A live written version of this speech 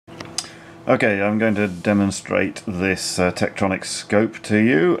Okay, I'm going to demonstrate this Tektronix scope to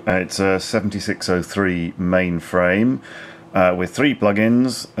you. It's a 7603 mainframe with three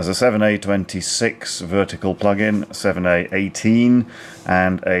plugins. There's a 7A26 vertical plugin, 7A18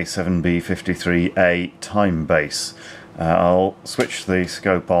 and a 7B53A timebase. I'll switch the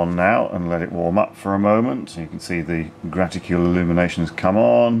scope on now and let it warm up for a moment. You can see the graticule illuminations come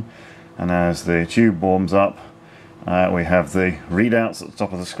on, and as the tube warms up, we have the readouts at the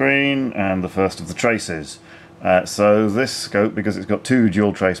top of the screen and the first of the traces. So this scope, because it's got two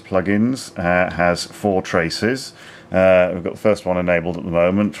dual trace plugins, has four traces. We've got the first one enabled at the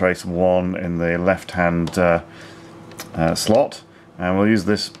moment, trace 1 in the left hand slot, and we'll use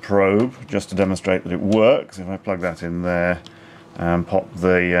this probe just to demonstrate that it works. If I plug that in there and pop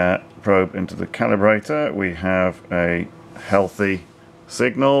the probe into the calibrator, we have a healthy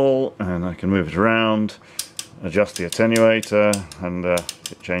signal, and I can move it around, adjust the attenuator, and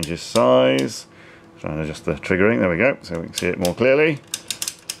it changes size. Try and adjust the triggering, there we go, so we can see it more clearly.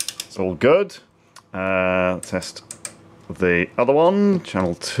 It's all good. Test the other one,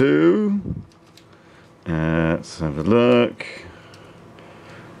 channel 2. Let's have a look.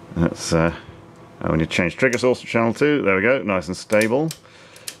 That's when you change trigger source to channel 2, there we go, nice and stable.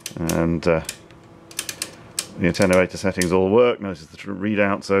 And the attenuator settings all work. Notice the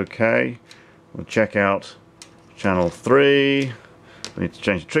readout's okay. We'll check out channel 3. We need to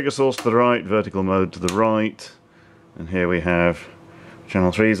change the trigger source to the right, vertical mode to the right, and here we have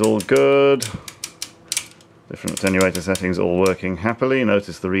channel 3 is all good. Different attenuator settings all working happily.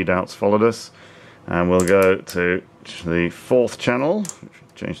 Notice the readouts followed us, and we'll go to the fourth channel.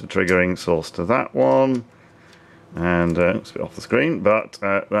 Change the triggering source to that one, and it's a bit off the screen, but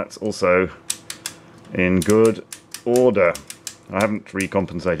that's also in good order. I haven't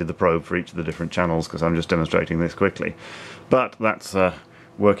recompensated the probe for each of the different channels because I'm just demonstrating this quickly. But that's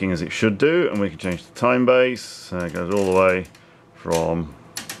working as it should do, and we can change the time base. It goes all the way from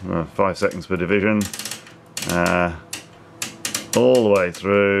 5 seconds per division, all the way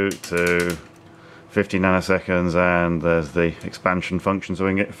through to 50 nanoseconds, and there's the expansion function, so we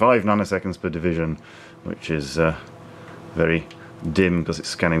can get 5 nanoseconds per division, which is very dim because it's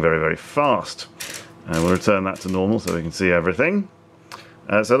scanning very, very fast. And we'll return that to normal so we can see everything.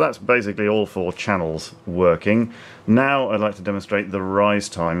 So that's basically all four channels working. Now I'd like to demonstrate the rise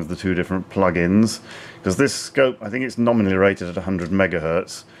time of the two different plugins, because this scope, I think it's nominally rated at 100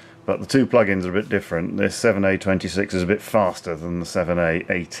 megahertz, but the two plugins are a bit different. This 7A26 is a bit faster than the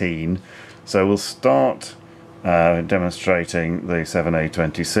 7A18, so we'll start demonstrating the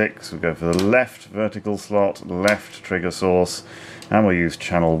 7A26. We'll go for the left vertical slot, left trigger source, and we'll use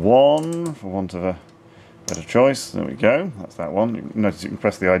channel 1 for want of a better choice. There we go, that's that one. Notice you can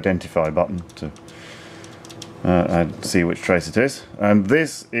press the identify button to see which trace it is. And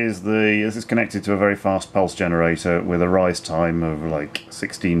this is connected to a very fast pulse generator with a rise time of like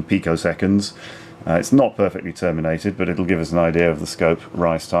 16 picoseconds. It's not perfectly terminated, but it'll give us an idea of the scope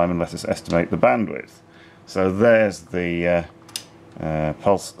rise time and let us estimate the bandwidth. So there's the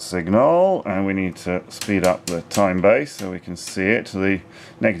pulse signal, and we need to speed up the time base so we can see it. The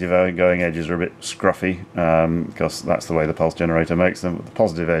negative outgoing edges are a bit scruffy because that's the way the pulse generator makes them, but the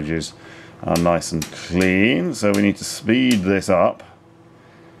positive edges are nice and clean, so we need to speed this up.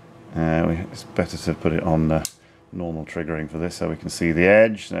 It's better to put it on normal triggering for this so we can see the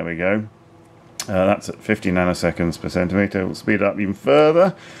edge. There we go. That's at 50 nanoseconds per centimeter. We'll speed it up even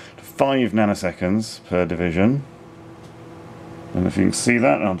further to 5 nanoseconds per division. And if you can see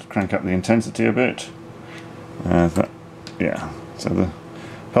that, I'll crank up the intensity a bit. Yeah, so the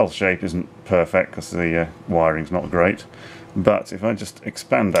pulse shape isn't perfect because the wiring's not great. But if I just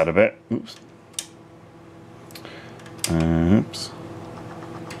expand that a bit,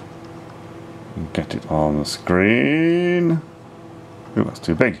 get it on the screen. Ooh, that's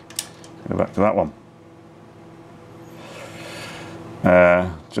too big. Go back to that one.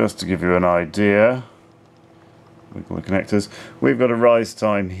 Just to give you an idea, wiggle the connectors. We've got a rise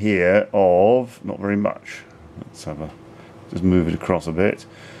time here of not very much. Let's just move it across a bit.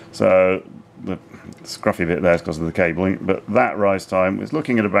 So the scruffy bit there is because of the cabling, but that rise time is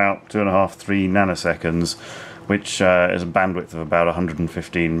looking at about 2.5–3 nanoseconds, which is a bandwidth of about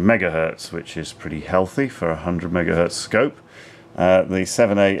 115 megahertz, which is pretty healthy for a 100 megahertz scope. The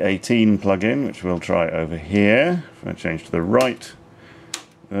 7A18 plugin, which we'll try over here. If I change to the right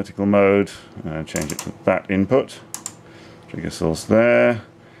vertical mode, change it to that input, trigger source there,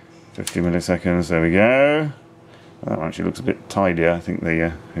 50 milliseconds, there we go. That one actually looks a bit tidier. I think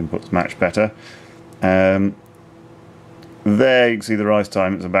the inputs match better. There you can see the rise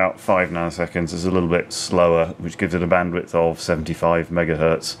time is about 5 nanoseconds. It's a little bit slower, which gives it a bandwidth of 75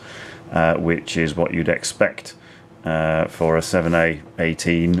 megahertz. which is what you'd expect for a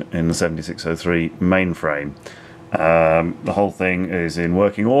 7A18 in the 7603 mainframe. The whole thing is in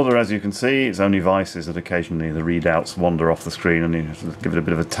working order, as you can see. It's only vices that occasionally the readouts wander off the screen and you have to give it a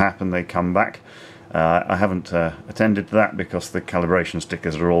bit of a tap and they come back. I haven't attended to that because the calibration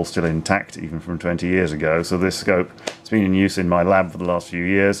stickers are all still intact, even from 20 years ago. So this scope has been in use in my lab for the last few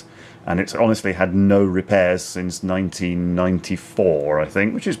years, and it's honestly had no repairs since 1994, I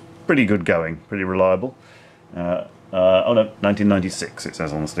think, which is pretty good going, pretty reliable. Oh no, 1996 it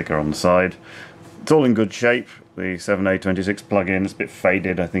says on the sticker on the side. It's all in good shape. The 7A26 plug-in is a bit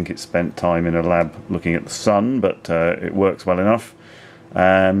faded. I think it spent time in a lab looking at the sun, but it works well enough.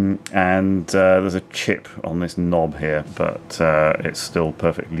 There's a chip on this knob here, but it's still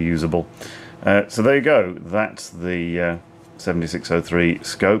perfectly usable. So there you go. That's the 7603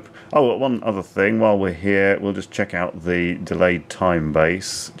 scope. Oh, one other thing. While we're here, we'll just check out the delayed time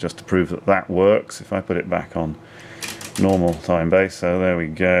base, just to prove that that works. If I put it back on normal time base, so there we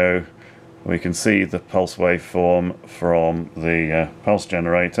go. We can see the pulse waveform from the pulse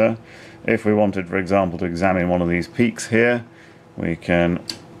generator. If we wanted, for example, to examine one of these peaks here, we can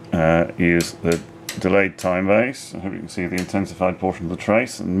use the delayed time base. I hope you can see the intensified portion of the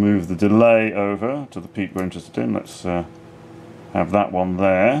trace, and move the delay over to the peak we're interested in. Let's have that one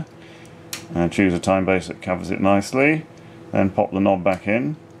there, and choose a time base that covers it nicely. Then pop the knob back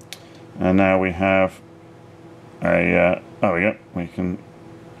in, and now we have a oh yeah, we can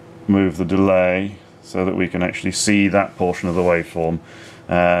move the delay so that we can actually see that portion of the waveform.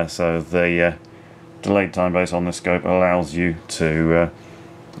 So the delayed time base on this scope allows you to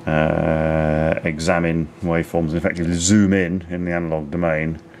examine waveforms and effectively zoom in the analog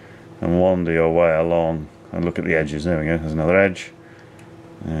domain and wander your way along and look at the edges. There we go, there's another edge,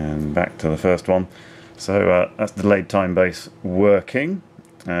 and back to the first one. So that's delayed time base working.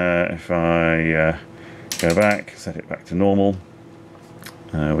 If I go back, set it back to normal,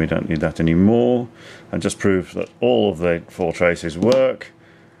 we don't need that anymore, and just prove that all of the 4 traces work.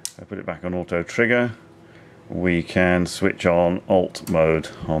 I put it back on auto trigger. We can switch on alt mode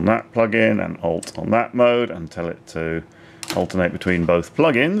on that plugin and alt on that mode and tell it to alternate between both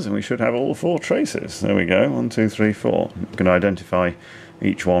plugins, and we should have all 4 traces. There we go, 1, 2, 3, 4. You can identify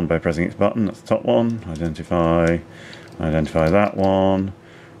each one by pressing its button. That's the top one. Identify that one,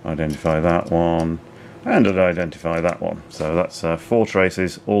 identify that one, and identify that one. So that's 4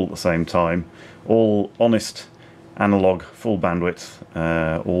 traces all at the same time, all honest analog, full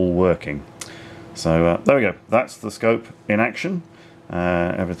bandwidth, all working. So there we go, that's the scope in action.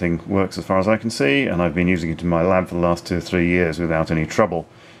 Everything works as far as I can see, and I've been using it in my lab for the last 2 or 3 years without any trouble.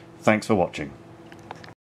 Thanks for watching.